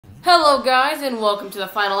Hello guys, and welcome to the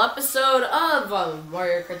final episode of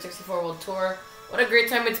Mario Kart 64 World Tour. What a great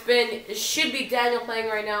time it's been. It should be Daniel playing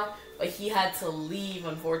right now, but he had to leave,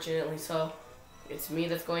 unfortunately, so it's me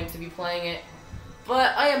that's going to be playing it.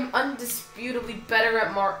 But I am undisputably better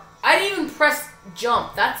at I didn't even press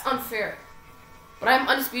jump. That's unfair. But I'm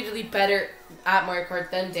undisputedly better at Mario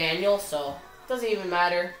Kart than Daniel, so it doesn't even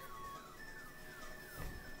matter.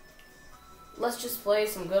 Let's just play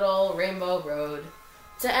some good old Rainbow Road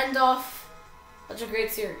to end off such a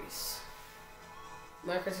great series.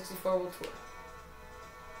 Mario Kart 64 World Tour.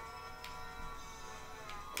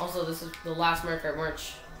 Also, this is the last Mario Kart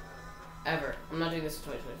March ever. I'm not doing this in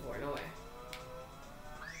 2024, no way.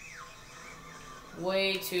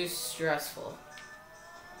 Way too stressful.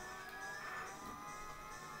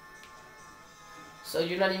 So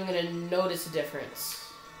you're not even gonna notice a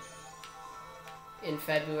difference in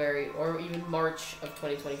February or even March of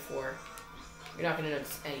 2024. You're not gonna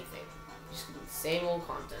notice anything. You're just gonna be the same old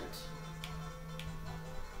content.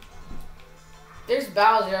 There's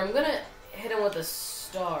Bowser. I'm gonna hit him with a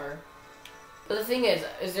star. But the thing is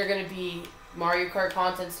there gonna be Mario Kart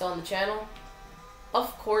content still on the channel?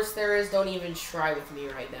 Of course there is. Don't even try with me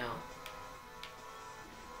right now.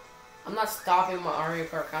 I'm not stopping Mario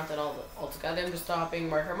Kart content altogether. I'm just stopping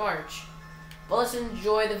Mario Kart March. But let's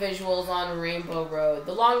enjoy the visuals on Rainbow Road,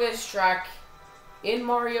 the longest track in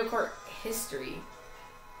Mario Kart history,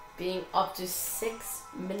 being up to 6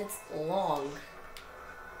 minutes long.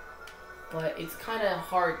 But it's kind of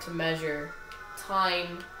hard to measure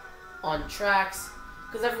time on tracks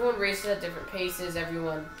because everyone races at different paces,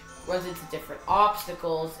 everyone runs into different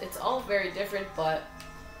obstacles. It's all very different, but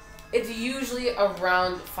it's usually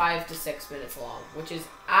around 5 to 6 minutes long, which is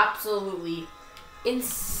absolutely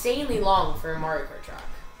insanely long for a Mario Kart track,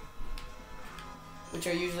 which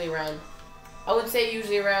are usually around, I would say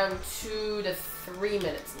usually around 2 to 3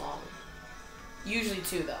 minutes long. Usually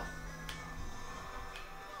 2 though.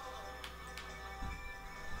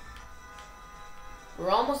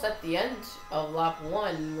 We're almost at the end of lap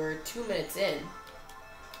 1. We're 2 minutes in.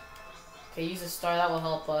 Okay, use a star, that will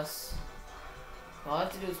help us. All I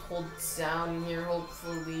have to do is hold down here,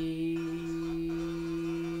 hopefully.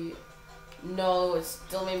 No, it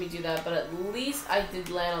still made me do that, but at least I did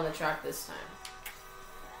land on the track this time.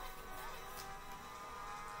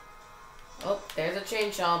 Oh, there's a chain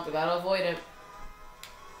chomp. We gotta avoid it.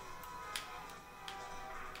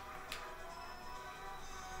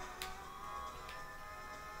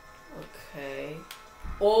 Okay.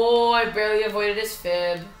 Oh, I barely avoided his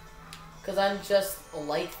fib. Because I'm just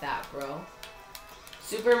like that, bro.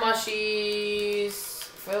 Super mushies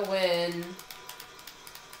for the win.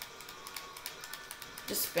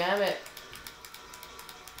 Just spam it.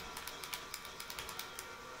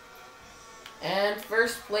 And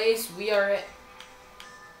first place, we are at.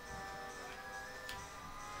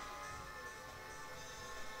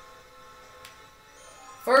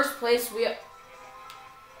 First place,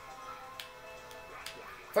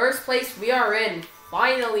 we are in.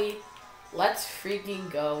 Finally, let's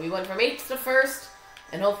freaking go. We went from 8th to 1st,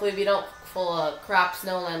 and hopefully we don't pull a crap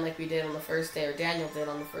snowland like we did on the first day, or Daniel did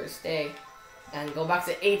on the first day, and go back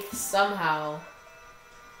to 8th somehow.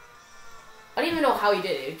 I don't even know how he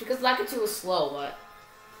did it. It's because Lakitu was slow, but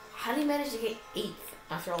how did he manage to get 8th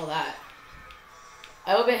after all that?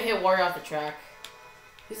 I hope it hit Wario off the track.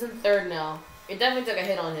 He's in 3rd now. It definitely took a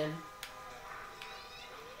hit on him.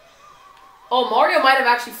 Oh, Mario might have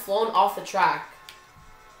actually flown off the track.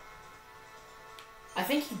 I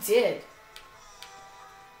think he did.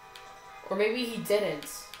 Or maybe he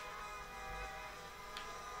didn't.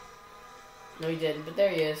 No, he didn't, but there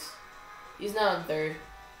he is. He's now in 3rd.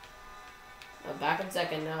 Back in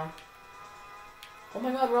 2nd now. Oh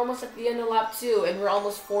my god, we're almost at the end of lap 2, and we're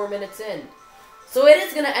almost 4 minutes in. So it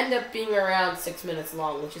is going to end up being around 6 minutes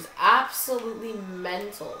long, which is absolutely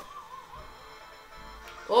mental.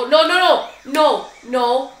 Oh, no, no, no! No,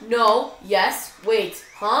 no, no, yes, wait,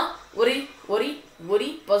 huh? Woody,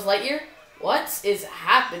 Buzz Lightyear? What is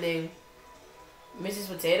happening? Mrs.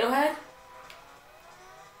 Potato Head?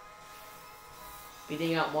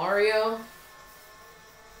 Beating out Mario?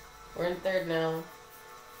 We're in 3rd now.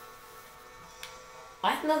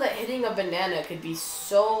 I didn't know that hitting a banana could be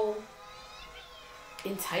so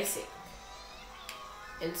enticing.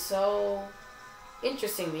 And so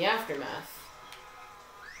interesting, the aftermath.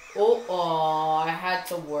 Oh, I had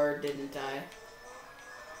to word, didn't I?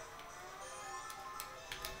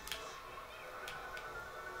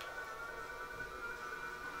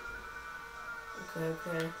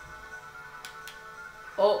 Okay.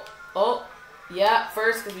 Oh. Yeah,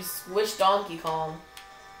 first because we squished Donkey Kong.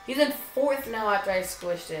 He's in 4th now after I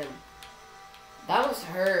squished him. That was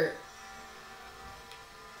hurt.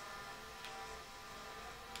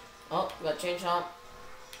 Oh, got chain chomp.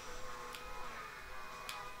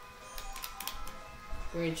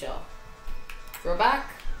 Green shell. Throw back.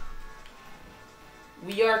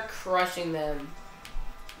 We are crushing them.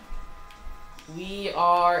 We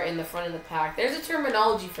are in the front of the pack. There's a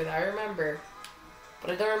terminology for that, I remember.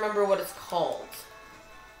 But I don't remember what it's called.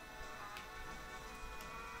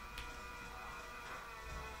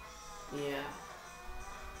 Yeah.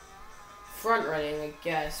 Front running, I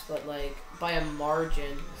guess, but like by a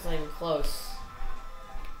margin. It's not even close.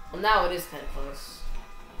 Well, now it is kind of close.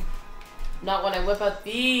 Not when I whip out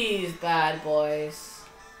these bad boys.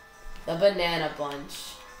 The banana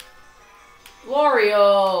bunch.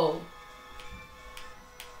 Wario!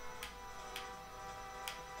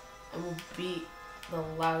 I will beat the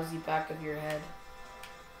lousy back of your head.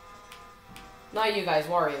 Not you guys,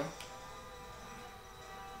 Wario.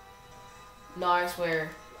 No, I swear.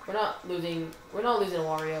 We're not losing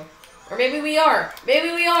Wario. Or maybe we are.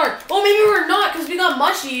 Maybe we are. Oh, maybe we're not because we got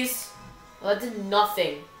mushies. Well, that did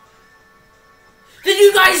nothing. Did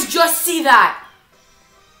you guys just see that?